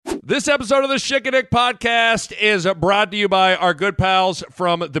This episode of the Schick and Nick podcast is brought to you by our good pals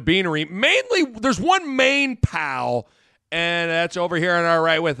from the Beanery. Mainly, there's one main pal, and that's over here on our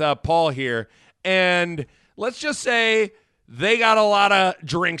right with Paul here. And let's just say they got a lot of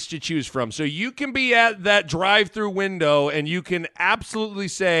drinks to choose from. So you can be at that drive-through window, and you can absolutely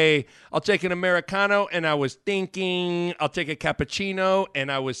say, I'll take an Americano, and I was thinking. I'll take a cappuccino,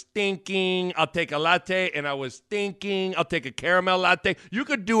 and I was thinking. I'll take a latte, and I was thinking. I'll take a caramel latte. You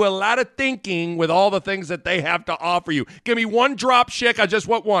could do a lot of thinking with all the things that they have to offer you. Give me one drop, Schick. I just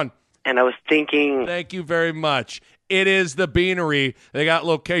want one. And I was thinking. Thank you very much. It is the Beanery. They got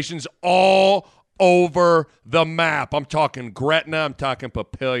locations all over the map. I'm talking Gretna, I'm talking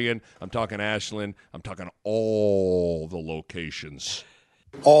Papillion, I'm talking Ashland, I'm talking all the locations.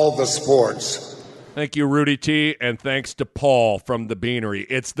 All the sports. Thank you, Rudy T, and thanks to Paul from the Beanery.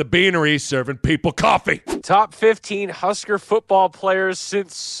 It's the Beanery serving people coffee. Top 15 Husker football players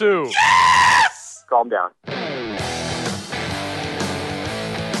since Sue. Yes! Calm down.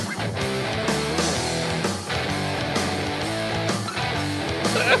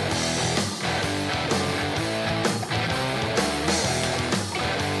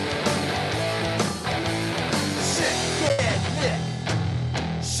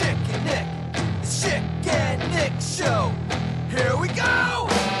 Show. Here we go.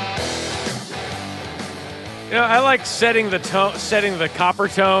 You know, I like setting the tone, setting the copper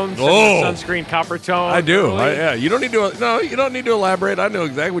tones, the sunscreen copper tone. I do. Yeah, you don't need to. No, you don't need to elaborate. I know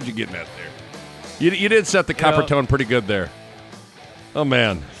exactly what you're getting at there. You did set the copper tone pretty good there. Oh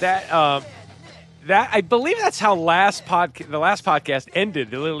man, that I believe that's how the last podcast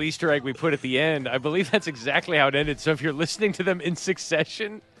ended. The little Easter egg we put at the end. I believe that's exactly how it ended. So if you're listening to them in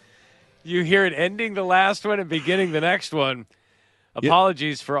succession, you hear it ending the last one and beginning the next one.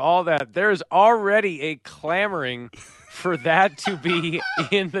 Apologies for all that. There's already a clamoring for that to be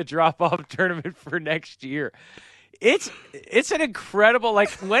in the drop-off tournament for next year. It's an incredible, like,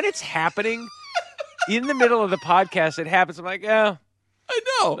 when it's happening in the middle of the podcast, it happens. I'm like, yeah. I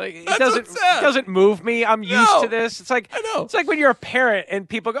know. Like, it doesn't move me. I'm used to this. It's like, I know. It's like when you're a parent and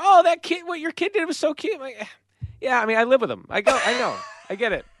people go, oh, that kid, what your kid did was so cute. I'm like, yeah, I mean, I live with them. I know. I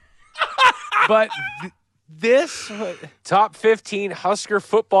get it. But this top 15 Husker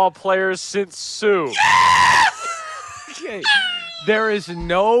football players since Sue. Yes! Okay. There is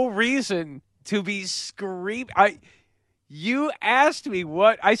no reason to be screaming. You asked me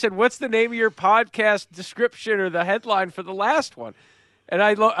I said, what's the name of your podcast description or the headline for the last one? And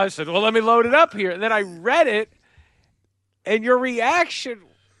I said, well, let me load it up here. And then I read it, and your reaction,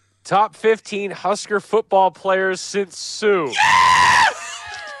 top 15 Husker football players since Sue. Yes!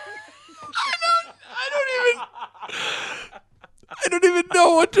 I don't even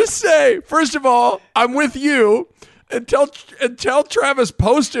know what to say. First of all, I'm with you. Until Travis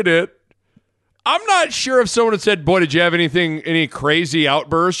posted it, I'm not sure if someone had said, boy, did you have any crazy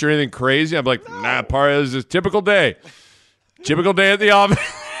outbursts or anything crazy? I'm like, nah, part of this is a typical day. Typical day at the office.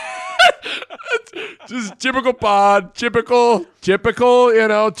 Just typical pod, typical,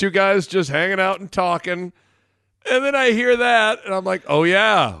 two guys just hanging out and talking. And then I hear that, and I'm like, oh,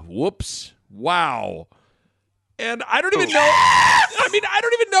 yeah, whoops, wow. And I don't even know. I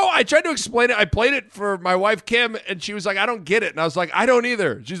don't even know. I tried to explain it. I played it for my wife, Kim, and she was like, I don't get it. And I was like, I don't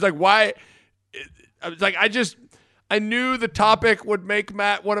either. She's like, why? I was like, I knew the topic would make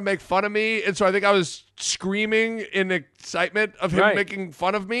Matt want to make fun of me. And so I think I was screaming in excitement of him making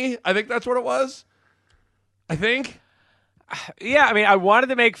fun of me. I think that's what it was. I think. Yeah, I mean, I wanted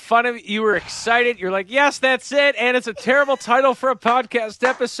to make fun of you. You were excited. You're like, yes, that's it. And it's a terrible title for a podcast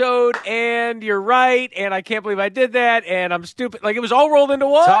episode. And you're right. And I can't believe I did that. And I'm stupid. Like, it was all rolled into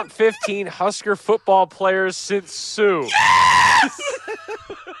one. Top 15 Husker football players since Sue. Yes!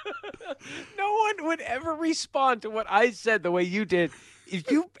 No one would ever respond to what I said the way you did.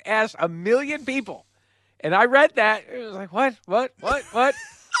 If you asked a million people, and I read that, it was like, what?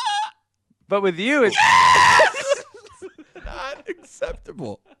 But with you, it's... not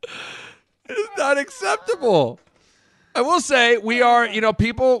acceptable. It is not acceptable. I will say we are,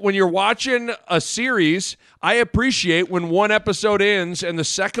 people, when you're watching a series, I appreciate when one episode ends and the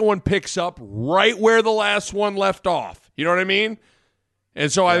second one picks up right where the last one left off. You know what I mean? And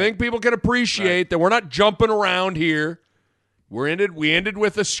so I think people can appreciate that we're not jumping around here. We ended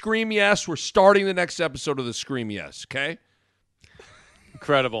with a Scream Yes. We're starting the next episode of the Scream Yes, okay?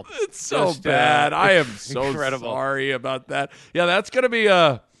 Incredible. It's so bad. I am so sorry about that. Yeah, that's going to be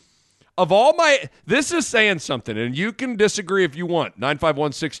this is saying something, and you can disagree if you want.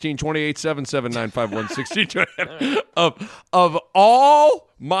 951-16-2877, 951-16-28. Of all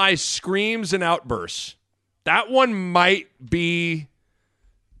my screams and outbursts, that one might be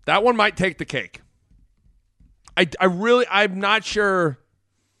That one might take the cake. I'm not sure.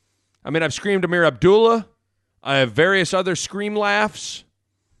 I mean, I've screamed Amir Abdullah. I have various other scream laughs.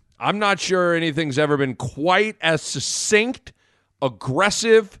 I'm not sure anything's ever been quite as succinct,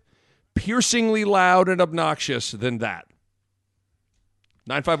 aggressive, piercingly loud, and obnoxious than that.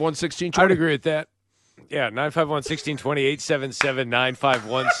 951-1620. I would agree with that. Yeah, 951-1620,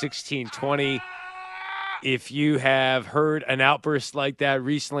 877-951-1620. If you have heard an outburst like that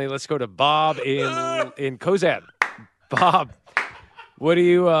recently, let's go to Bob in Cozad. Bob, what have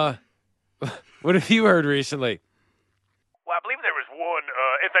you heard recently? Well, I believe there was one,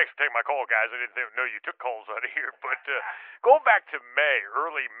 and thanks for taking my call, guys. I didn't know you took calls out of here. But going back to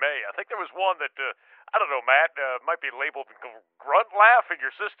early May, I think there was one that, I don't know, Matt, might be labeled grunt laugh in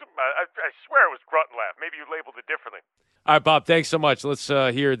your system. I swear it was grunt laugh. Maybe you labeled it differently. All right, Bob, thanks so much. Let's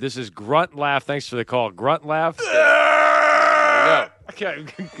hear. This is Grunt Laugh. Thanks for the call. Grunt Laugh. Okay,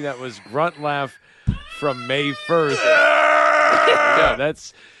 that was Grunt Laugh from May 1st. Yeah,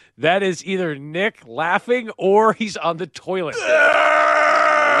 that is either Nick laughing or he's on the toilet.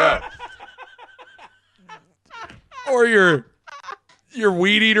 Or your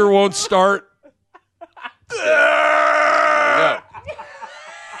weed eater won't start.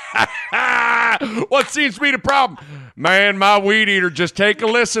 What seems to be the problem? Man, my weed eater, just take a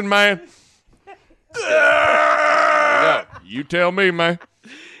listen, man. You tell me, man.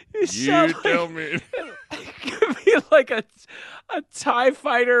 You tell me. It could be like a TIE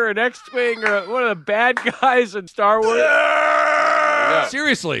fighter, an X-Wing, or one of the bad guys in Star Wars.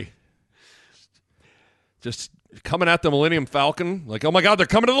 Seriously. Just coming at the Millennium Falcon. Like, oh my God, they're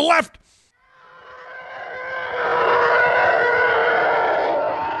coming to the left.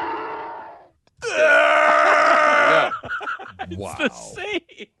 Wow. The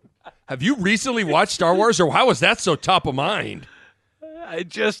same. Have you recently watched Star Wars, or how was that so top of mind? I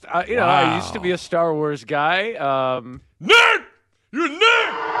just, I used to be a Star Wars guy. Nerd! You're a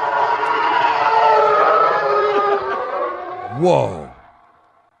nerd! Whoa.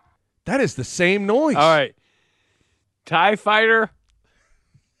 That is the same noise. All right. TIE fighter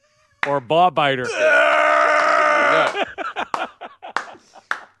or ball biter?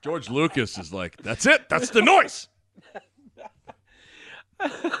 George Lucas is like, that's it. That's the noise.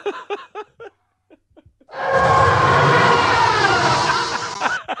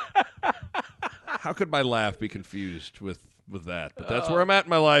 How could my laugh be confused with that? But that's where I'm at in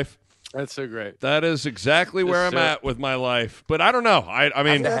my life. That's so great. That is exactly where I'm at with my life. But I don't know. I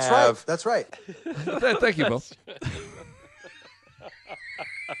mean, That's right. That's right. Thank you, Bill.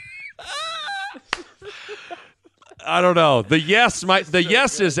 I don't know. The yes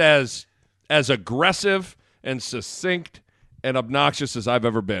is as aggressive and succinct and obnoxious as I've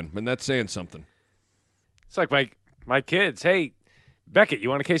ever been, and that's saying something. It's like my kids. Hey, Beckett, you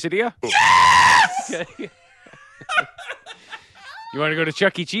want a quesadilla? Yes! Okay. You want to go to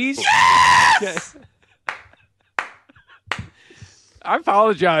Chuck E. Cheese? Yes! I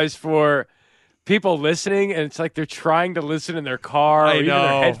apologize for people listening, and it's like they're trying to listen in their car or even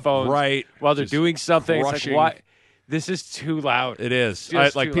their headphones while they're doing something. Crushing. It's like, why? This is too loud. It is.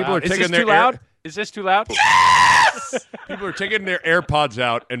 People are taking their too loud? Is this too loud? Yes! People are taking their AirPods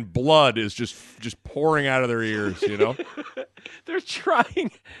out, and blood is just pouring out of their ears. You know, They're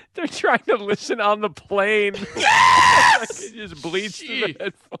trying to listen on the plane. Yes! It just bleeds through the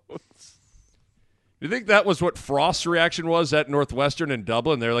headphones. You think that was what Frost's reaction was at Northwestern in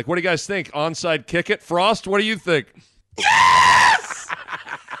Dublin? They're like, what do you guys think? Onside kick it? Frost, what do you think? Yes!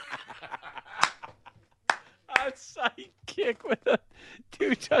 Onside kick with a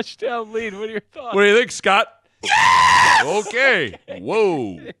 2-touchdown lead. What are your thoughts? What do you think, Scott? Yes! Okay.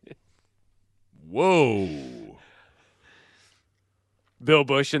 Whoa. Bill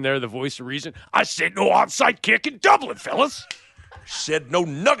Bush in there, the voice of reason. I said no onside kick in Dublin, fellas. Said no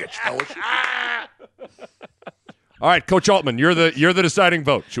nuggets, fellas. All right, Coach Altman, you're the deciding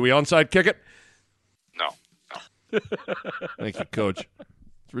vote. Should we onside kick it? No. Thank you, Coach.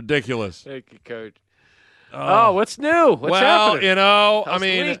 It's ridiculous. Thank you, Coach. What's new? What's happening? You know, How's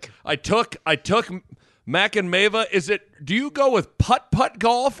the week? I took Mac and Mava. Do you go with putt-putt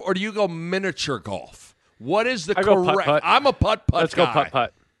golf or do you go miniature golf? What is the I correct? go putt-putt. I'm a putt-putt Let's guy. go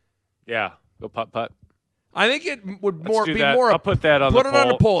putt-putt. Yeah, go putt-putt. I think it would Let's do be that. more. I'll put that on put the it on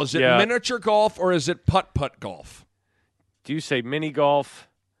the poll. poll. Is it Yeah. miniature golf or is it putt-putt golf? Do you say mini golf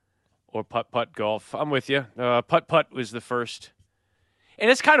or putt-putt golf? I'm with you. Putt-putt was the first. And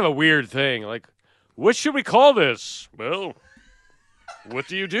it's kind of a weird thing. Like, what should we call this? Well, what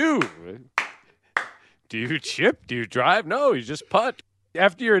do you do? Do you chip? Do you drive? No, you just putt.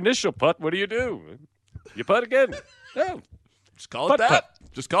 After your initial putt, what do? You putt again. No. Just call it that.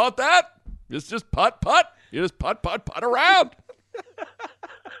 Just call it that. It's just putt. You just putt around.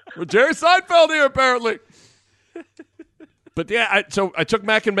 Well, Jerry Seinfeld here, apparently. But yeah, so I took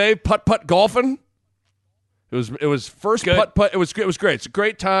Mac and May putt golfing. It was first Good. putt. It was great. It's a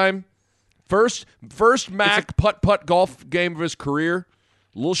great time. First Mac putt golf game of his career.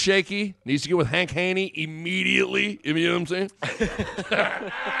 A little shaky. Needs to get with Hank Haney immediately. You know what I'm saying?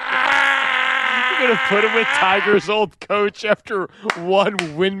 You're going to put him with Tiger's old coach after one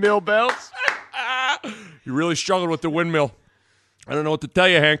windmill bounce? You really struggled with the windmill. I don't know what to tell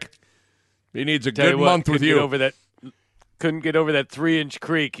you, Hank. He needs a Tell good you what, month with you. Couldn't get over that 3-inch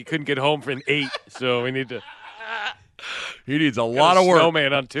creek. He couldn't get home for an 8, so we need to. He needs a lot of work.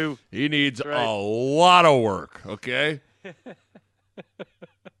 Snowman on 2. He needs a lot of work, okay?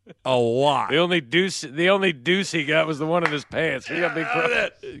 A lot. The only deuce he got was the one in his pants. He got big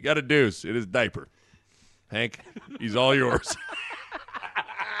problems. He got a deuce in his diaper. Hank, he's all yours.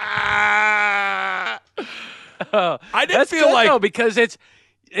 I didn't feel good, like though, because it's.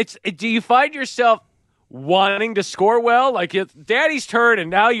 Do you find yourself wanting to score well? Like it's Daddy's turn,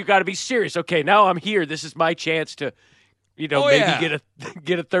 and now you got to be serious. Okay, now I'm here. This is my chance to, maybe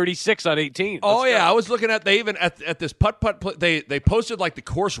get a 36 on 18. Oh yeah, I was looking at at this putt. They posted like the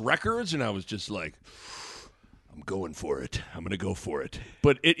course records, and I was just like, I'm going for it. I'm gonna go for it.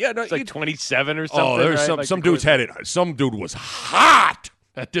 But it's like 27 or something. Oh, there's right? some dudes had it. Some dude was hot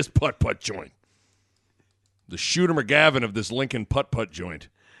at this putt joint. The Shooter McGavin of this Lincoln putt joint.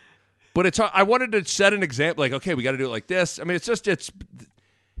 But I wanted to set an example. Like, okay, we got to do it like this. I mean, it's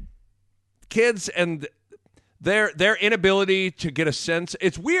kids and their inability to get a sense.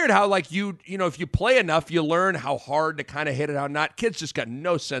 It's weird how like if you play enough, you learn how hard to kind of hit it, how not. Kids just got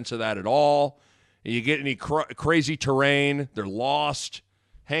no sense of that at all. You get any crazy terrain, they're lost.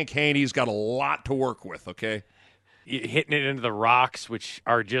 Hank Haney's got a lot to work with. Okay. Hitting it into the rocks, which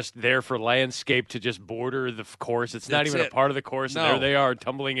are just there for landscape to just border the course. It's not even a part of the course. No. And there they are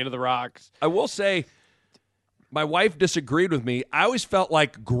tumbling into the rocks. I will say, my wife disagreed with me. I always felt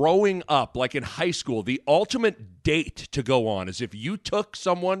like growing up, like in high school, the ultimate date to go on is if you took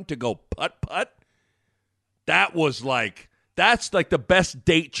someone to go putt. That's like the best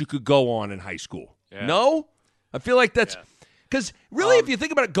date you could go on in high school. Yeah. No? I feel like that's... Yeah. Because really, if you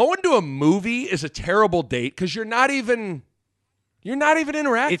think about it, going to a movie is a terrible date because you're not even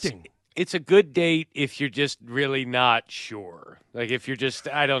interacting. It's a good date if you're just really not sure. Like if you're just,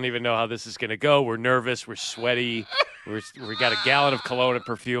 I don't even know how this is going to go. We're nervous. We're sweaty. we got a gallon of cologne and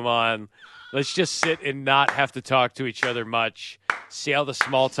perfume on. Let's just sit and not have to talk to each other much. See how the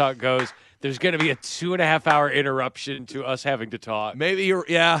small talk goes. There's going to be a 2.5-hour interruption to us having to talk. Maybe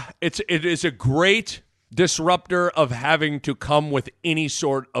it is a great disruptor of having to come with any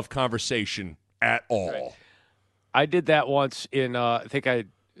sort of conversation at all. Right. I did that once in, I think I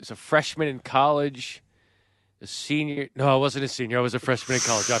was a freshman in college, a senior. No, I wasn't a senior. I was a freshman in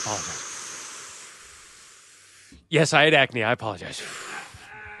college. I apologize. Yes, I had acne. I apologize.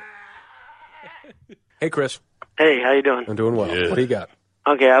 Hey, Chris. Hey, how you doing? I'm doing well. Yeah. What do you got?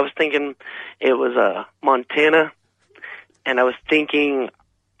 Okay, I was thinking it was Montana, and I was thinking,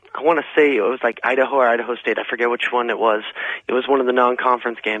 I want to say it was like Idaho or Idaho State. I forget which one it was. It was one of the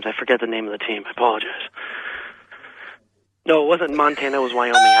non-conference games. I forget the name of the team. I apologize. No, it wasn't Montana. It was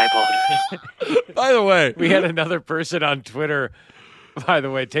Wyoming. I apologize. By the way, we had another person on Twitter, by the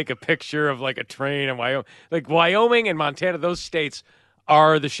way, take a picture of like a train in Wyoming. Like Wyoming and Montana, those states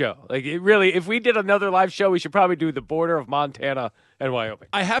are the show. Like it really, if we did another live show, we should probably do the border of Montana and Wyoming.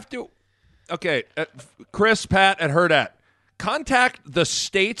 I have to. Okay, Chris, Pat, and Herdat. Contact the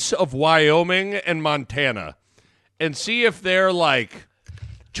states of Wyoming and Montana and see if their like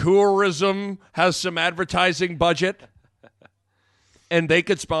tourism has some advertising budget and they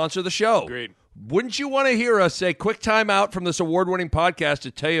could sponsor the show. Agreed. Wouldn't you want to hear us say quick time out from this award-winning podcast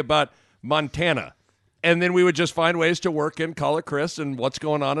to tell you about Montana? And then we would just find ways to work in Call It Chris and what's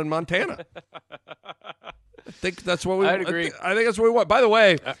going on in Montana. I think that's what we. I'd agree. I think that's what we want. By the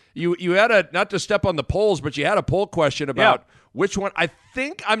way, you had a, not to step on the polls, but you had a poll question about which one. I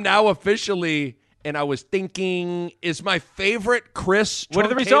think I'm now officially, and I was thinking, is my favorite Chris. What are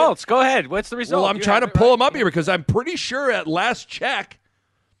the results? Go ahead. What's the result? Well, I'm trying to pull them up here because I'm pretty sure at last check.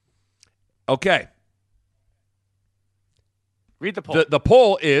 Okay. Read the poll. The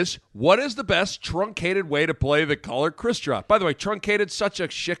poll is, what is the best truncated way to play the Call It Chris drop? By the way, truncated, such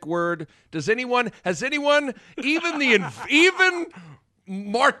a chic word. Has anyone, even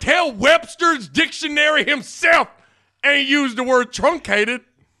Martell Webster's dictionary himself ain't used the word truncated.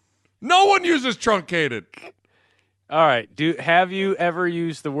 No one uses truncated. All right. Have you ever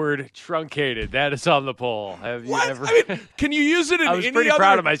used the word truncated? That is on the poll. Have you What? ever? I mean, can you use it in I was any pretty other...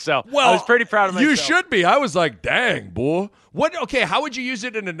 proud of myself. Well, I was pretty proud of myself. You should be. I was like, dang, boy. What? Okay, how would you use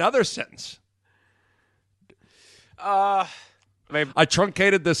it in another sentence? Maybe. I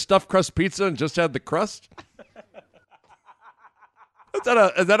truncated this stuffed crust pizza and just had the crust. Is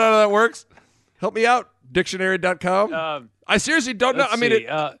that how that works? Help me out. Dictionary.com. I seriously don't know. I mean,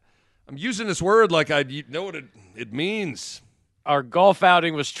 I'm using this word like I know what it means. Our golf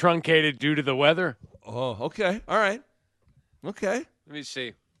outing was truncated due to the weather. Oh, okay. All right. Okay. Let me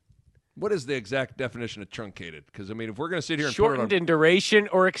see. What is the exact definition of truncated? Because, I mean, if we're going to sit here and Shortened put it in duration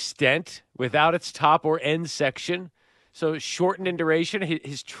or extent without its top or end section. So shortened in duration,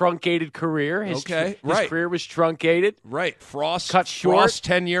 his truncated career. His career was truncated. Right. Cut short. Frost's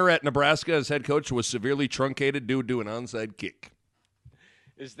tenure at Nebraska as head coach was severely truncated due to an onside kick.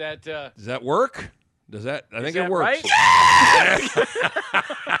 Is that... Does that work? Does that? I think it works. Right?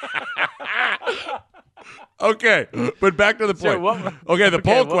 Okay, but back to the point. The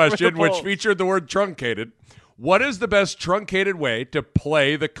poll question, which polls? featured the word truncated. What is the best truncated way to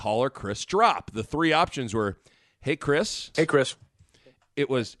play the Caller Chris drop? The three options were, hey, Chris. Hey, Chris. It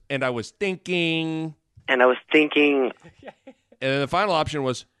was, and I was thinking. And then the final option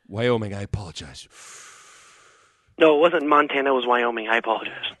was, Wyoming, I apologize. No, it wasn't Montana. It was Wyoming. I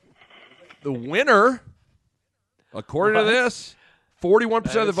apologize. The winner, according to this,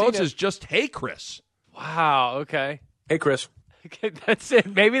 41% of the votes is just, hey, Chris. Wow, okay. Hey, Chris. Okay, that's it.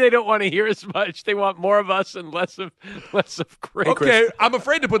 Maybe they don't want to hear as much. They want more of us and less of Chris. Okay, I'm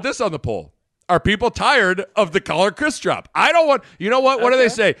afraid to put this on the poll. Are people tired of the Caller Chris drop? I don't want, you know what? What do they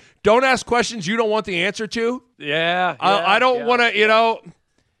say? Don't ask questions you don't want the answer to. Yeah. I don't want to,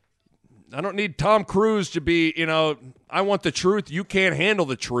 I don't need Tom Cruise to be, I want the truth. You can't handle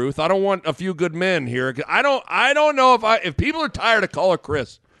the truth. I don't want a few good men here. I don't know if people are tired of Caller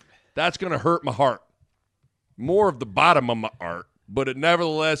Chris, that's going to hurt my heart. More of the bottom of my heart, but it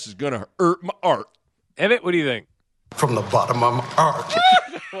nevertheless is going to hurt my heart. Emmett, what do you think? From the bottom of my heart.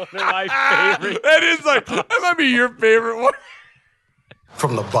 One of my favorites. That is that might be your favorite one.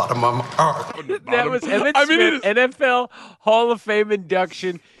 From the bottom of my heart. That was Emmett Smith, NFL Hall of Fame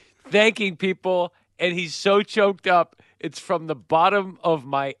induction, thanking people, and he's so choked up. It's from the bottom of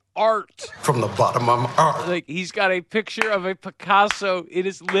my art. From the bottom of my heart. Like, he's got a picture of a Picasso in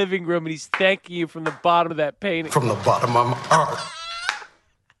his living room, and he's thanking you from the bottom of that painting. From the bottom of my heart.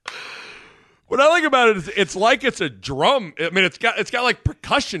 What I like about it is it's like it's a drum. I mean, it's got like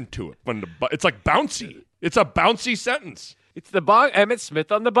percussion to it. It's like bouncy. It's a bouncy sentence. It's the Emmett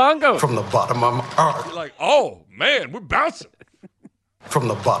Smith on the bongo. From the bottom of my heart. You're like, oh man, we're bouncing. From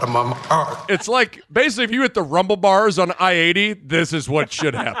the bottom of my heart. It's like basically if you hit the rumble bars on I-80, this is what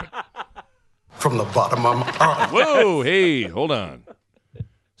should happen. From the bottom of my heart. Whoa, hey, hold on.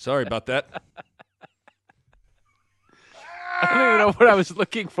 Sorry about that. I don't even know what I was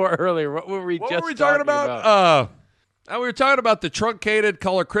looking for earlier. What were we talking about? We were talking about the truncated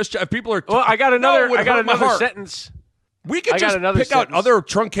Caller Chris. If people are, well, I got another sentence. We could just pick out other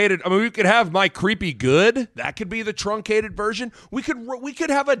truncated. I mean, we could have my creepy good. That could be the truncated version. We could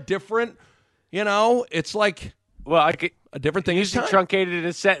have a different. It's like I could a different thing. Use truncated in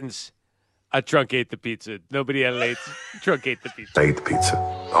a sentence. I truncate the pizza. Nobody else eats. Truncate the pizza. I eat the pizza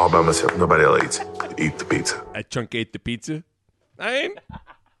all by myself. Nobody else eats. Eat the pizza. I truncate the pizza. I ain't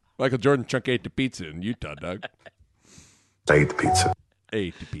Michael Jordan truncate the pizza in Utah, Doug. I eat the pizza. I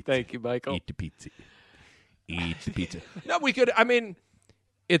ate the pizza. Thank you, Michael. Eat the pizza. Eat the pizza. No, we could. I mean,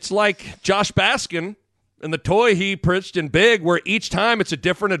 it's like Josh Baskin and the toy he pitched in Big, where each time it's a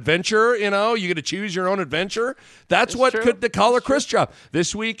different adventure. You get to choose your own adventure. That's what true. could the Caller Chris drop.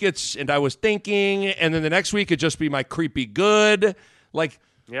 This week it's and I was thinking, and then the next week it'd just be my creepy good. Like,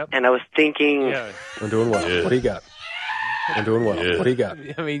 yep. And I was thinking. Yeah. I'm doing well. Yeah. What do you got? I'm doing well. Yeah. What do you got?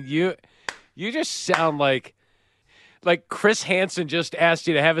 I mean, you just sound like Chris Hansen just asked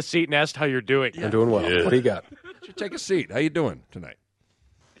you to have a seat and asked how you're doing. I'm doing well. Yeah. What do you got? Take a seat. How you doing tonight?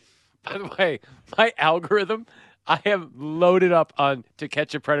 By the way, my algorithm, I have loaded up on To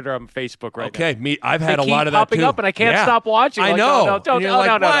Catch a Predator on Facebook right now. Okay, I've had a lot of that popping too. up, and I can't stop watching. I know.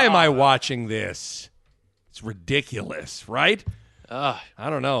 Why am I watching this? It's ridiculous, right? I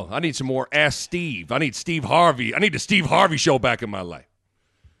don't know. I need some more Ask Steve. I need Steve Harvey. I need the Steve Harvey show back in my life.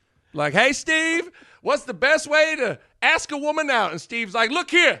 Like, hey, Steve, what's the best way to ask a woman out? And Steve's like, look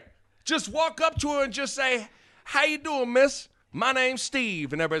here. Just walk up to her and just say, how you doing, miss? My name's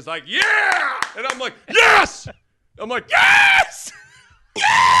Steve. And everybody's like, yeah! And I'm like, yes! I'm like, yes!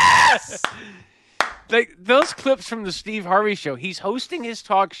 Yes! Those clips from the Steve Harvey show, he's hosting his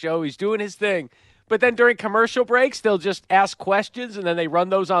talk show, he's doing his thing, But then during commercial breaks, they'll just ask questions, and then they run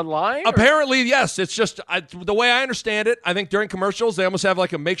those online? Apparently, yes. It's just the way I understand it, I think during commercials, they almost have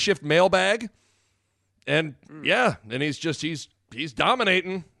like a makeshift mailbag. And, and he's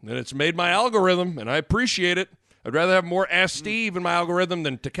dominating, and it's made my algorithm, and I appreciate it. I'd rather have more Ask Steve in my algorithm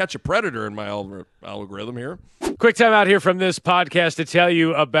than To Catch a Predator in my algorithm here. Quick time out here from this podcast to tell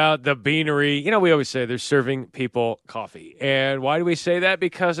you about the Beanery. You know, we always say they're serving people coffee. And why do we say that?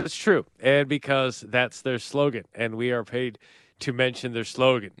 Because it's true. And because that's their slogan. And we are paid to mention their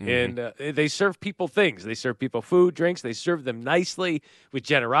slogan. And they serve people things. They serve people food, drinks. They serve them nicely with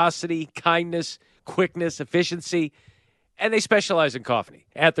generosity, kindness, quickness, efficiency. And they specialize in coffee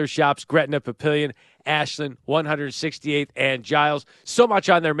at their shops, Gretna, Papillion, Ashland, 168th, and Giles. So much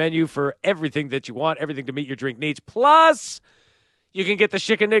on their menu for everything that you want, everything to meet your drink needs. Plus, you can get the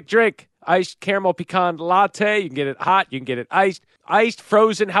Chick and Nick drink, iced caramel pecan latte. You can get it hot. You can get it iced,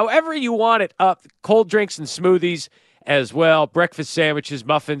 frozen, however you want it up. Cold drinks and smoothies as well. Breakfast sandwiches,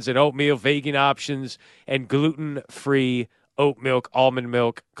 muffins, and oatmeal, vegan options, and gluten-free oat milk, almond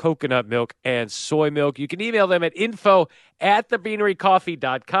milk, coconut milk, and soy milk. You can email them at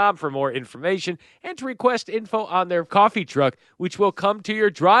info@thebeanerycoffee.com for more information and to request info on their coffee truck, which will come to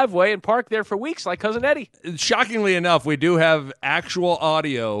your driveway and park there for weeks like Cousin Eddie. Shockingly enough, we do have actual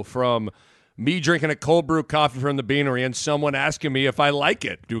audio from me drinking a cold brew coffee from the Beanery and someone asking me if I like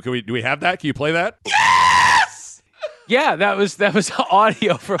it. Do we have that? Can you play that? Yes! Yeah, that was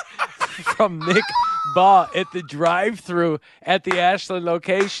audio from Nick Baugh at the drive-thru at the Ashland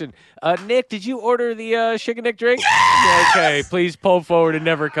location. Nick, did you order the Chick and Nick drink? Yes! Okay, please pull forward and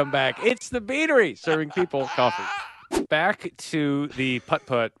never come back. It's the Beanery serving people coffee. Back to the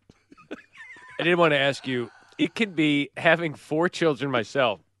putt-putt. I did want to ask you, it can be having 4 children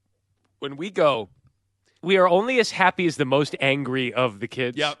myself. When we go, we are only as happy as the most angry of the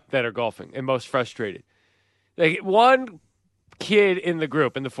kids that are golfing and most frustrated. Like one kid in the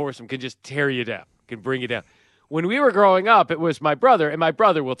group, in the foursome, can just tear you down, can bring you down. When we were growing up, it was my brother, and my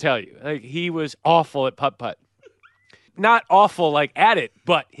brother will tell you, like, he was awful at putt-putt. Not awful like at it,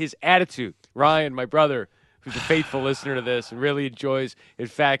 but his attitude. Ryan, my brother, who's a faithful listener to this and really enjoys. In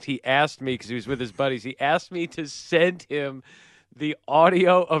fact, he asked me, because he was with his buddies, he asked me to send him the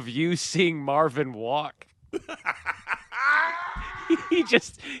audio of you seeing Marvin walk.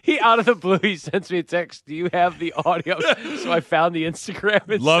 He out of the blue, he sends me a text. Do you have the audio? So I found the Instagram.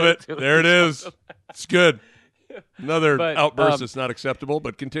 And love it. There it is. It's good. Another outburst that's not acceptable,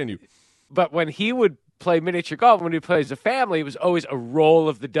 but continue. But when he would play miniature golf, when he plays as a family, it was always a roll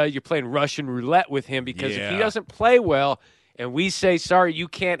of the dice. You're playing Russian roulette with him because if he doesn't play well and we say, sorry, you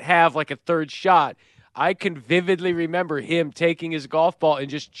can't have like a third shot, I can vividly remember him taking his golf ball and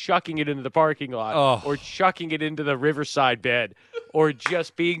just chucking it into the parking lot or chucking it into the riverside bed or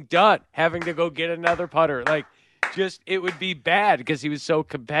just being done, having to go get another putter. Like, just it would be bad because he was so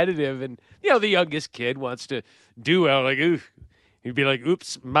competitive. And, the youngest kid wants to do well. Like, ooh, he'd be like,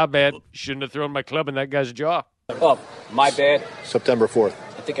 oops, my bad. Shouldn't have thrown my club in that guy's jaw. Oh, my bad. September 4th.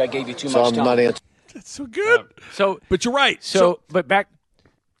 I think I gave you too So much I'm time. not answering. That's so good. But you're right. But back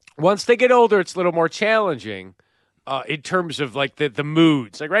once they get older, it's a little more challenging in terms of like the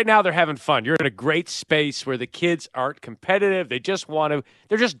moods. Like right now, they're having fun. You're in a great space where the kids aren't competitive. They just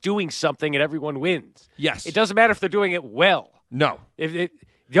they're just doing something and everyone wins. Yes. It doesn't matter if they're doing it well. No. You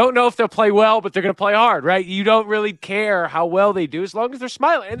don't know if they'll play well, but they're going to play hard, right? You don't really care how well they do as long as they're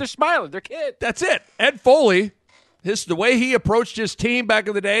smiling. And they're smiling. They're kids. That's it. Ed Foley, the way he approached his team back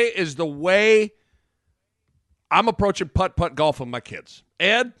in the day is the way I'm approaching putt-putt golf with my kids.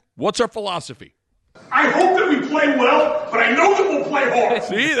 Ed, what's our philosophy? I hope that we play well, but I know that we'll play hard.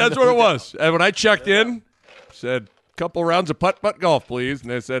 See, that's what it was. And when I checked in, said, couple rounds of putt-putt golf, please. And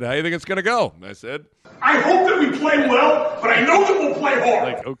they said, how do you think it's going to go? And I said, I hope that we play well, but I know that we'll play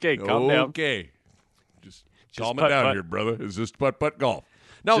hard. Like, okay, calm down. Okay. Just calm it down here, brother. It's just putt-putt golf.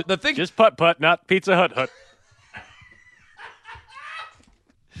 No, the thing... Just putt-putt, not Pizza Hut.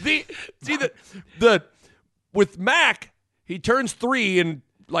 With Mac, he turns 3 in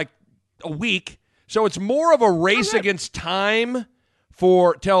like a week, so it's more of a race against time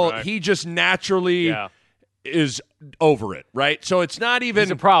till he just naturally is over it, right? So it's not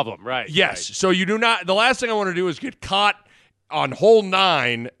even a problem, right? Yes. Right. So you do not. The last thing I want to do is get caught on hole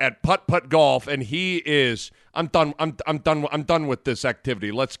 9 at putt golf, and he is. I'm done. I'm done with this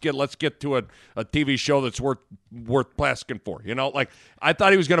activity. Let's get to a TV show that's worth asking for. Like I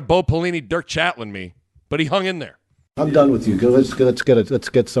thought he was going to Bo Pelini, Dirk Chatelain me. But he hung in there. I'm done with you. Let's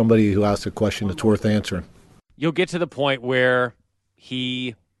get somebody who asks a question that's worth answering. You'll get to the point where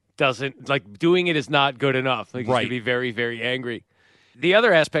he doesn't doing it is not good enough. Like he's going to be very, very angry. The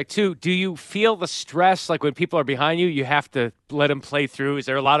other aspect, too, do you feel the stress, like when people are behind you, you have to let them play through? Is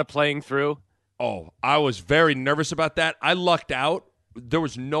there a lot of playing through? Oh, I was very nervous about that. I lucked out. There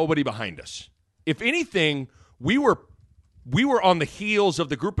was nobody behind us. If anything, we were on the heels of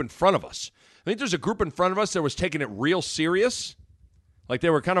the group in front of us. I think there's a group in front of us that was taking it real serious. Like they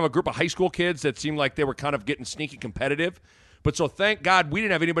were kind of a group of high school kids that seemed like they were kind of getting sneaky competitive. But so thank God we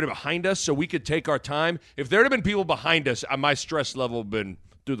didn't have anybody behind us so we could take our time. If there had been people behind us, my stress level would have been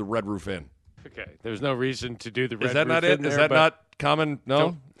through the Red Roof Inn. Okay. There's no reason to do the Red Roof Inn. Is that not it? Is that not common?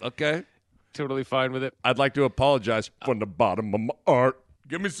 No? Okay. Totally fine with it. I'd like to apologize from the bottom of my heart.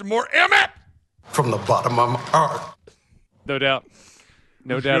 Give me some more Emmett! From the bottom of my heart. No doubt.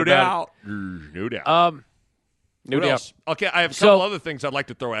 No doubt about it. No doubt. No What doubt. else? Okay, I have a couple other things I'd like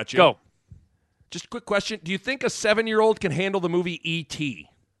to throw at you. Go. Just a quick question. Do you think a 7-year-old can handle the movie E.T.?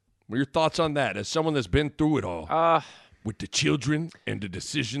 What are your thoughts on that as someone that's been through it all? With the children and the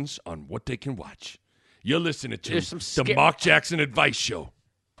decisions on what they can watch. You're listening to the Mark Jackson Advice Show.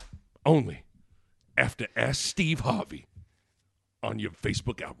 Only after Ask Steve Harvey on your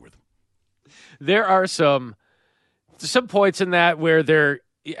Facebook algorithm. There are some points in that where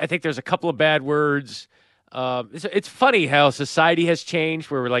I think there's a couple of bad words. It's funny how society has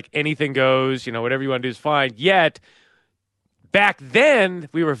changed where we're like anything goes, whatever you want to do is fine. Yet back then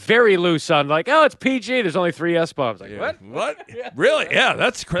we were very loose on like, oh, it's PG. There's only 3 S-bombs. Like, what? What? Yeah. Really? Yeah,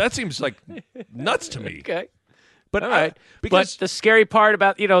 that seems like nuts to me. Okay. But all right. But the scary part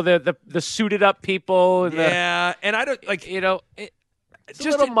about, the suited up people and and I don't like, it's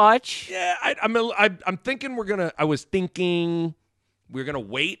just a little much. Yeah, I'm thinking I was thinking we're gonna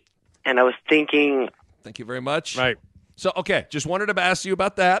wait. And I was thinking. Thank you very much. Right. So, okay, just wanted to ask you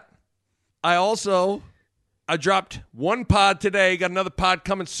about that. I dropped one pod today, got another pod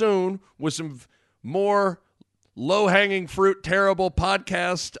coming soon with some more low-hanging fruit, terrible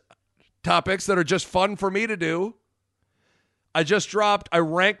podcast topics that are just fun for me to do. I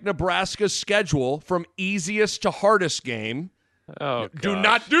ranked Nebraska's schedule from easiest to hardest game. Oh, do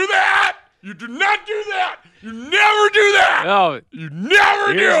not do that! You do not do that! You never do that! No. You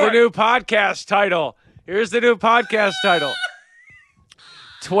never do it! Here's the new podcast title.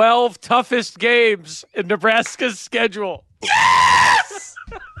 12 toughest games in Nebraska's schedule. Yes!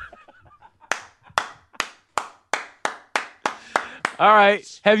 All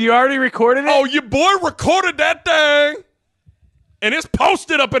right. Have you already recorded it? Oh, your boy recorded that thing. And it's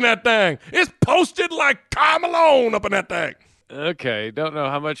posted up in that thing. It's posted like Karl Malone up in that thing. Okay. Don't know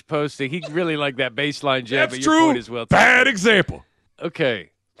how much posting. He really liked that baseline jab, That's but true. Your point is well taken. Bad example. Okay.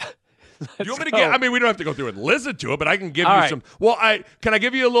 You want me to get? We don't have to go through and listen to it, but I can give you some. Well, can I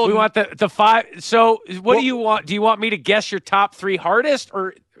give you a little? We want the 5. So, what do you want? Do you want me to guess your top 3 hardest,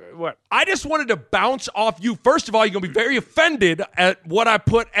 or what? I just wanted to bounce off you. First of all, you're gonna be very offended at what I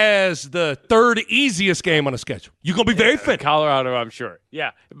put as the 3rd easiest game on the schedule. You're gonna be very offended. Colorado, I'm sure.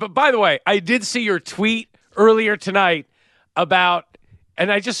 Yeah, but by the way, I did see your tweet earlier tonight about,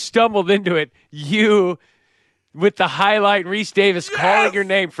 and I just stumbled into it. You. With the highlight, Reese Davis calling your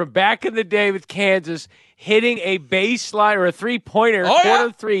name from back in the day with Kansas, hitting a baseline or a 3-pointer,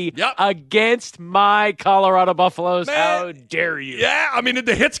 quarter 3 against my Colorado Buffaloes. Man. How dare you? Yeah,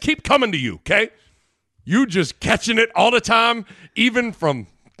 the hits keep coming to you, okay? You just catching it all the time, even from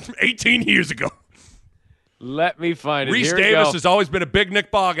 18 years ago. Let me find it. Reese Davis has always been a big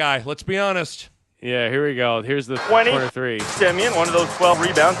Nick Ball guy. Let's be honest. Yeah, here we go. Here's the 20, 3. Simeon, one of those 12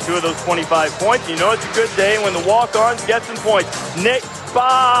 rebounds, 2 of those 25 points. You know it's a good day when the walk-ons get some points. Nick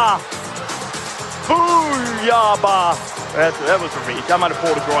Ba! Booyah, Ba! That was a reach. I might have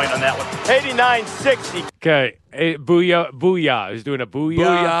pulled a groin on that one. 89-60. Okay. Hey, booyah. He's doing a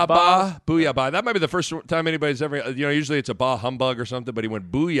booyah ba. Booyah ba. That might be the first time anybody's ever, usually it's a bah humbug or something, but he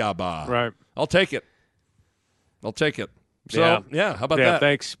went booyah ba. Right. I'll take it. So, yeah, how about that?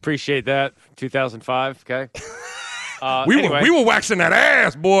 Thanks. Appreciate that. 2005, okay? We were waxing that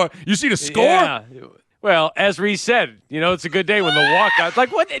ass, boy. You see the score? Yeah. Well, as Reese said, it's a good day when the walkout.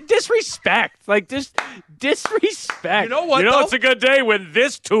 Like, what? Disrespect. Like, just disrespect. You know what, it's a good day when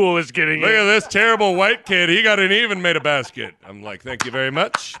this tool is getting Look at this terrible white kid. He got an even made a basket. I'm like, thank you very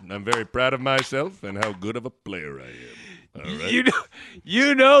much. I'm very proud of myself and how good of a player I am. All right.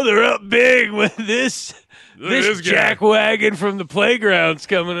 You know they're up big when this jackwagon from the playground's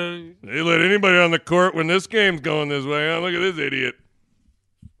coming in. They let anybody on the court when this game's going this way. Oh, look at this idiot.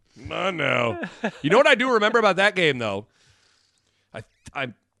 Come on now. You know what I do remember about that game, though?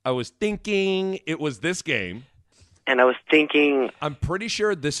 I was thinking it was this game. And I was thinking. I'm pretty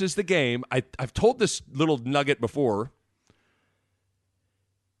sure this is the game. I've told this little nugget before.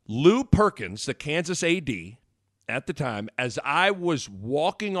 Lou Perkins, the Kansas AD, as I was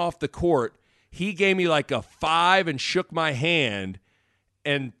walking off the court, he gave me like a 5 and shook my hand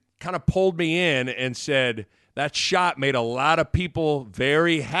and kind of pulled me in and said, that shot made a lot of people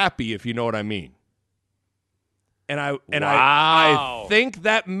very happy, if you know what I mean. And I think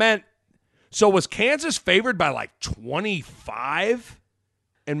that meant, so was Kansas favored by like 25?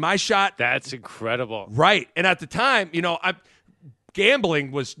 And my shot. That's incredible. Right. And at the time,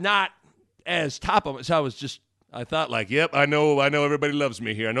 gambling was not as top of it. So I thought like, yep, I know everybody loves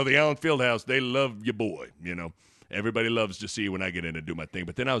me here. I know the Allen Fieldhouse, they love your boy, Everybody loves to see when I get in and do my thing.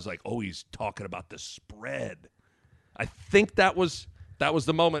 But then I was like, oh, he's talking about the spread. I think that was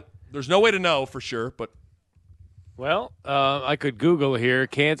the moment. There's no way to know for sure, but. Well, I could Google here.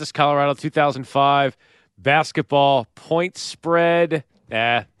 Kansas, Colorado, 2005. Basketball point spread.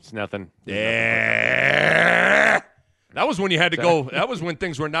 It's nothing. Yeah. That was when you had to go. That was when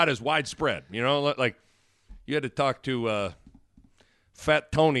things were not as widespread. Like you had to talk to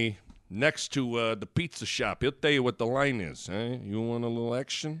Fat Tony next to the pizza shop. He'll tell you what the line is. You want a little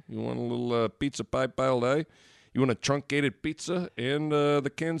action? You want a little pizza pie piled high? You want a truncated pizza and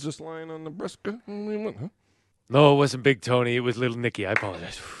the Kansas line on Nebraska? Huh? No, it wasn't Big Tony. It was Little Nicky. I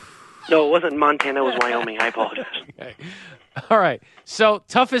apologize. No, it wasn't Montana. It was Wyoming. I apologize. Okay. All right. So,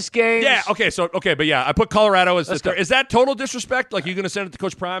 toughest games. Yeah, okay. But yeah, I put Colorado as the third. Is that total disrespect? Like, you going to send it to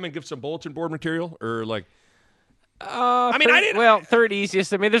Coach Prime and give some bulletin board material? Or, like. I didn't. Well, third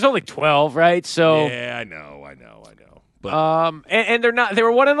easiest. I mean, there's only 12, right? So. Yeah, I know. But, and they're not. They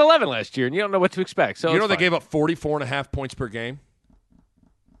were 1-11 last year, and you don't know what to expect. So they gave up 44.5 points per game?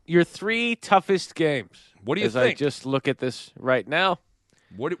 Your 3 toughest games. What do you think? I just look at this right now.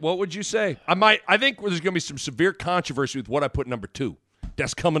 What would you say? I think there's going to be some severe controversy with what I put number 2.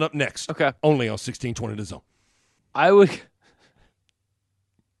 That's coming up next. Okay. Only on 1620 The Zone. I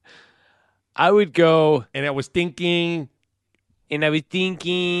would go. And I was thinking. And I was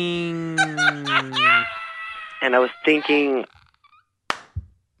thinking.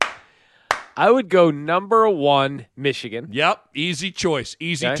 I would go number 1, Michigan. Yep. Easy choice.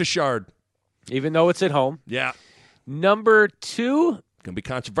 Easy to shard. Even though it's at home. Yeah. Number 2. Going to be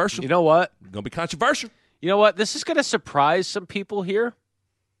controversial. You know what? Going to be controversial. You know what? This is going to surprise some people here.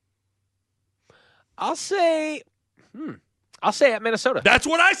 I'll say at Minnesota. That's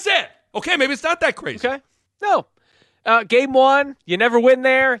what I said. Okay, maybe it's not that crazy. Okay. No. Game 1, you never win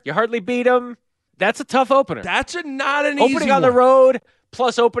there. You hardly beat them. That's a tough opener. That's not an easy one. Opening on the road,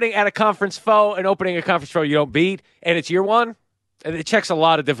 plus opening at a conference foe, and opening a conference foe you don't beat, and it's year 1. And it checks a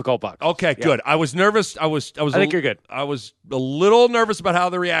lot of difficult boxes. Okay, good. I was nervous. I think you're good. I was a little nervous about how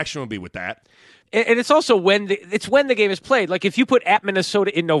the reaction would be with that. And it's also when the game is played. Like if you put at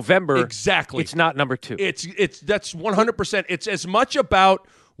Minnesota in November, exactly, it's not number 2. That's 100%. It's as much about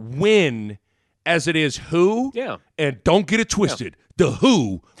win as it is who. Yeah. And don't get it twisted. Yeah. The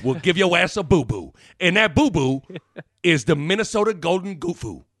who will give your ass a boo boo, and that boo boo is the Minnesota Golden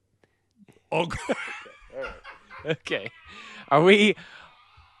Goofoo. Okay. Okay. Are we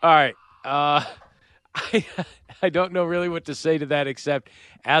 – all right. I don't know really what to say to that except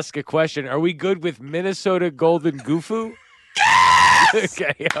ask a question. Are we good with Minnesota Golden Goofoo? Yes!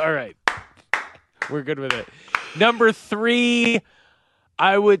 Okay, all right. We're good with it. Number 3,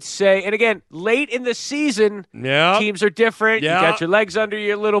 I would say – and again, late in the season, teams are different. Yep. You got your legs under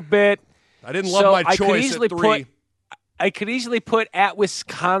you a little bit. I didn't love my choice at 3. I could easily put at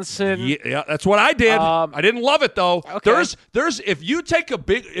Wisconsin. Yeah, that's what I did. I didn't love it though. Okay. There's if you take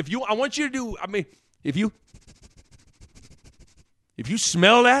I want you to do. I mean, if you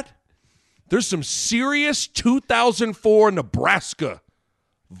smell that, there's some serious 2004 Nebraska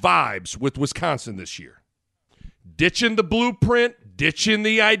vibes with Wisconsin this year. Ditching the blueprint, ditching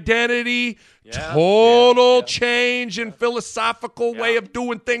the identity, total change in philosophical way of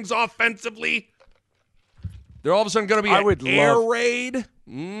doing things offensively. They're all of a sudden going to be an air raid.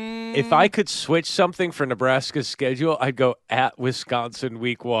 If I could switch something for Nebraska's schedule, I'd go at Wisconsin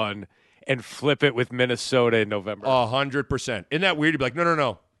week 1 and flip it with Minnesota in November. 100%. Isn't that weird? You'd be like,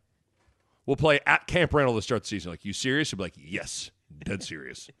 no. We'll play at Camp Randall to start the season. Like, you serious? You'd be like, yes. Dead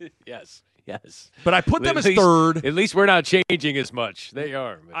serious. Yes. But I put them as third. At least we're not changing as much. They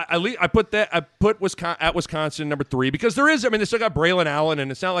are. I put Wisconsin number 3 because there is. I mean, they still got Braylon Allen,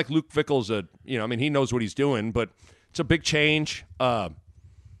 and it's not like Luke Fickell's he knows what he's doing, but it's a big change. But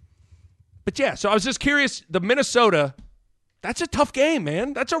yeah, so I was just curious. The Minnesota, that's a tough game,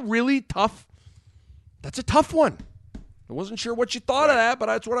 man. That's a really tough. That's a tough one. I wasn't sure what you thought of that, but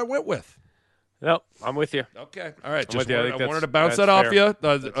that's what I went with. No, I'm with you. Okay. All right. I wanted to bounce that off you.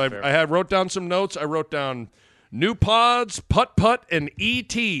 I wrote down some notes. I wrote down New pods, putt-putt, and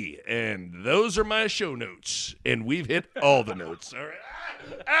ET. And those are my show notes. And we've hit all the notes. All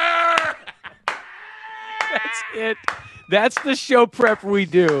right. That's it. That's the show prep we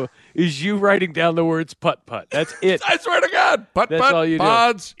do, is you writing down the words putt-putt. That's it. I swear to God. Putt-putt, all you do.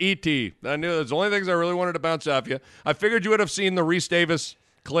 pods, ET. I knew those the only things I really wanted to bounce off you. I figured you would have seen the Reese Davis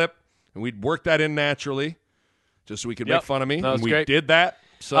clip, and we'd work that in naturally just so we could make fun of me. And we great. did that.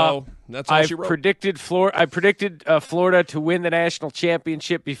 So that's all she wrote. I predicted Florida to win the national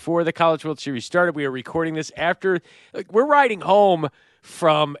championship before the College World Series started. We are recording this after we're riding home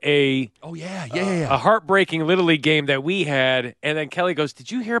from a heartbreaking Little League game that we had, and then Kelly goes, "Did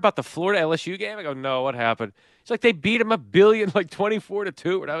you hear about the Florida LSU game?" I go, "No, what happened?" It's like they beat them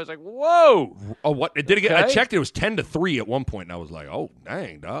 24-2, and I was like, "Whoa!" Oh, what? Did it get? I checked. It was 10-3 at one point, and I was like, "Oh,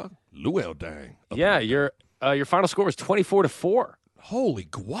 dang, dog, Luel, dang." Yeah, your final score was 24-4. Holy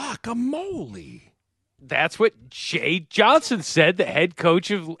guacamole! That's what Jay Johnson said, the head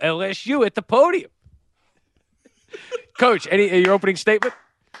coach of LSU, at the podium. Coach, your opening statement?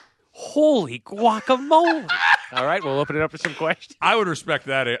 Holy guacamole! All right, we'll open it up for some questions. I would respect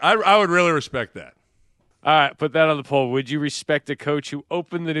that. I would really respect that. All right, put that on the poll. Would you respect a coach who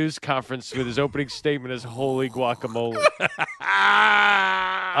opened the news conference with his opening statement as "Holy guacamole"?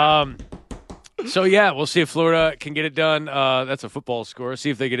 So, yeah, we'll see if Florida can get it done. That's a football score.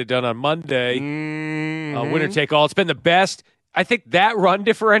 See if they get it done on Monday. Winner take all. It's been the best. I think that run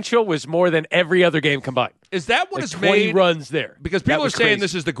differential was more than every other game combined. Is that what has 20 made runs there? Because people are saying crazy.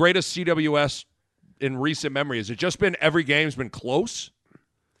 This is the greatest CWS in recent memory. Has it just been every game's been close?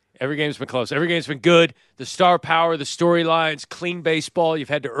 Every game's been close. Every game's been good. The star power, the storylines, clean baseball. You've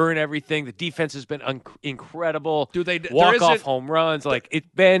had to earn everything. The defense has been incredible. Walk-off home runs.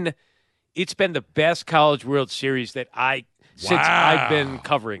 It's been the best College World Series since I've been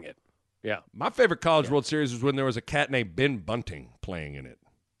covering it. Yeah. My favorite College World Series was when there was a cat named Ben Bunting playing in it.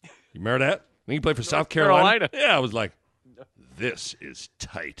 You remember that? I think he played for South Carolina. Yeah, I was like, this is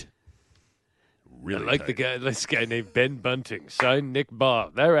tight. Really I like tight. this guy named Ben Bunting. Signed Nick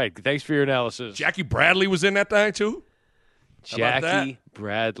Bob. All right. Thanks for your analysis. Jackie Bradley was in that thing, too. Jackie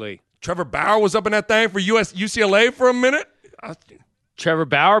Bradley. Trevor Bauer was up in that thing for UCLA for a minute. Trevor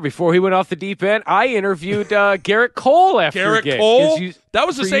Bauer, before he went off the deep end, I interviewed Garrett Cole after the game. Cole? That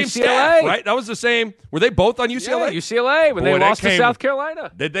was the same UCLA. staff, right? That was the same. Were they both on UCLA? Yeah, UCLA, when they lost to South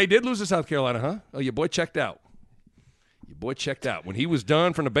Carolina. They did lose to South Carolina, huh? Oh, your boy checked out. When he was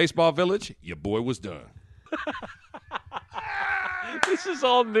done from the baseball village, your boy was done. This is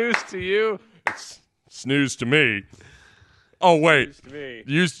all news to you. It's news to me. Oh, wait.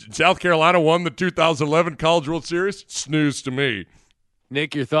 South Carolina won the 2011 College World Series? Snooze to me.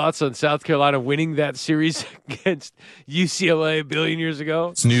 Nick, your thoughts on South Carolina winning that series against UCLA a billion years ago?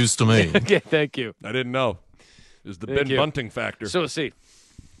 It's news to me. Okay, thank you. I didn't know. It was the Ben Bunting factor. So we'll see.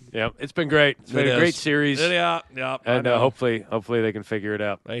 Yeah, it's been great. It's been a great series. Yeah. And hopefully they can figure it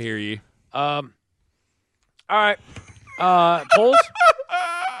out. I hear you. All right. Polls?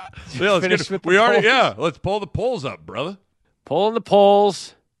 Let's pull the polls up, brother. Pulling the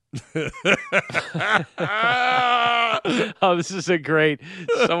polls. Oh, this is a great.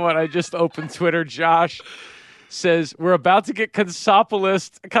 Someone I just opened Twitter. Josh says we're about to get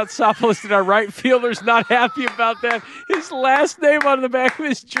Katsopoulos in our right fielder's not happy about that. His last name on the back of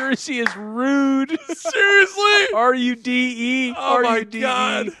his jersey is Rude. Seriously? R-U-D-E. Oh my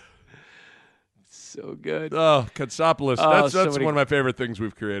God. So good. Oh, Katsopoulos. That's one of my favorite things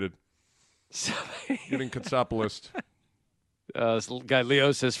we've created. Getting Katsopoulos. This guy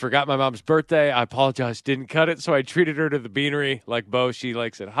Leo says, forgot my mom's birthday. I apologize. Didn't cut it, so I treated her to the Beanery. Like Bo, she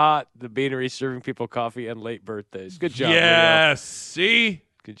likes it hot. The Beanery serving people coffee and late birthdays. Good job, Yes. Leo. See?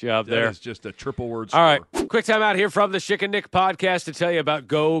 Good job there. That is just a triple word score. All right. Quick time out here from the Schick and Nick podcast to tell you about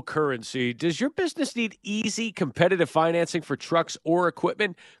Go Currency. Does your business need easy, competitive financing for trucks or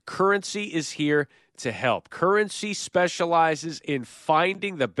equipment? Currency is here to help. Currency specializes in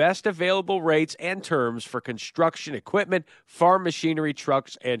finding the best available rates and terms for construction equipment, farm machinery,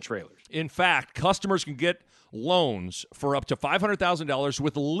 trucks, and trailers. In fact, customers can get loans for up to $500,000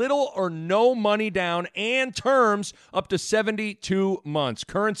 with little or no money down and terms up to 72 months.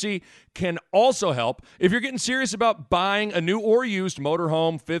 Currency can also help if you're getting serious about buying a new or used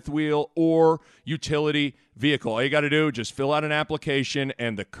motorhome, fifth wheel, or utility vehicle. All you got to do, just fill out an application,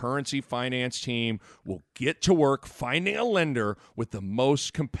 and the Currency Finance team will get to work finding a lender with the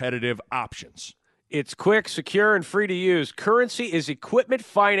most competitive options. It's quick, secure, and free to use. Currency is equipment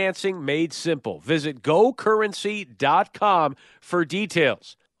financing made simple. Visit gocurrency.com for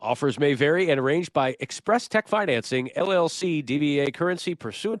details. Offers may vary and arranged by Express Tech Financing, LLC, DBA Currency,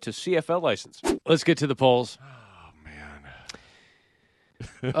 pursuant to CFL license. Let's get to the polls.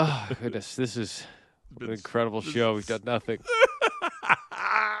 Oh, goodness. This is an incredible show. We've done nothing.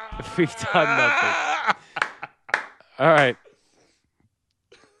 We've done nothing. All right.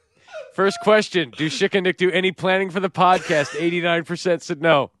 First question. Do Schick and Nick do any planning for the podcast? 89% said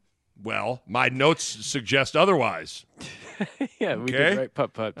no. Well, my notes suggest otherwise. Yeah, we did right.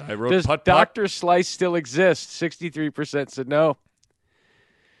 Putt. I wrote Does putt. Dr. Slice still exist? 63% said no.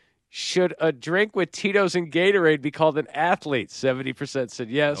 Should a drink with Tito's and Gatorade be called an athlete? 70% said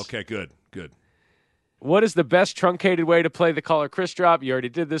yes. Okay, good. What is the best truncated way to play the caller Chris drop? You already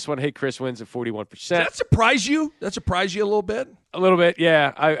did this one. Hey, Chris wins at 41%. Does that surprise you? That surprise you a little bit? A little bit,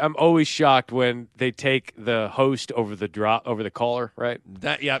 yeah. I'm always shocked when they take the host over the caller, right?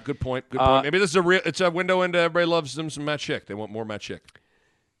 Good point. Good point. Maybe this is it's a window into everybody loves some Matt Schick. They want more Matt Schick.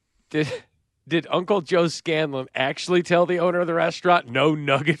 Did Uncle Joe Scanlon actually tell the owner of the restaurant, no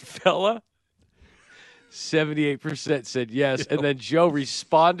nugget fella? 78% said yes. And then Joe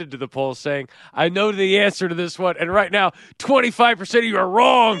responded to the poll saying, I know the answer to this one. And right now, 25% of you are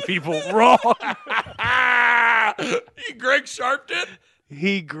wrong, people. Wrong. Greg Sharp did?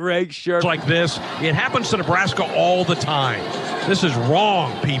 Greg Sharp. Like this. It happens to Nebraska all the time. This is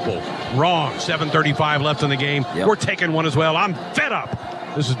wrong, people. Wrong. 7:35 left in the game. Yep. We're taking one as well. I'm fed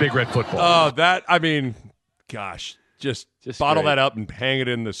up. This is Big Red Football. Oh, gosh. Just bottle great. that up and hang it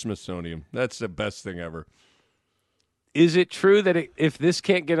in the Smithsonian. That's the best thing ever. Is it true that if this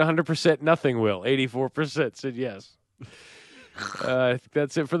can't get 100%, nothing will? 84% said yes. I think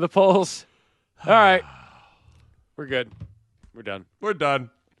that's it for the polls. All right. We're good. We're done. We're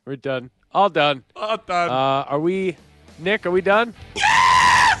done. We're done. All done. All done. Nick, are we done?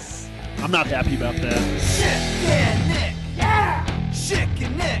 Yes! I'm not happy about that. Schick and Nick. Yeah! Schick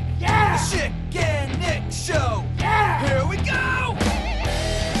and Nick. Yeah! The Schick and Nick Show. Yeah! Here we go!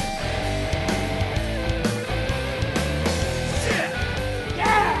 Schick.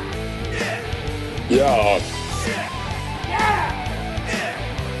 Yeah! Nick. Yeah. Schick. Yeah!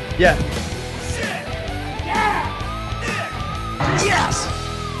 Nick. Yeah. Schick. Yeah! Nick. Yes!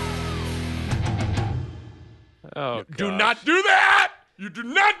 Oh, Do gosh. not do that! You do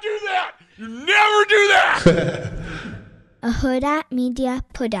not do that! You never do that! A Huda Media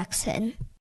Production.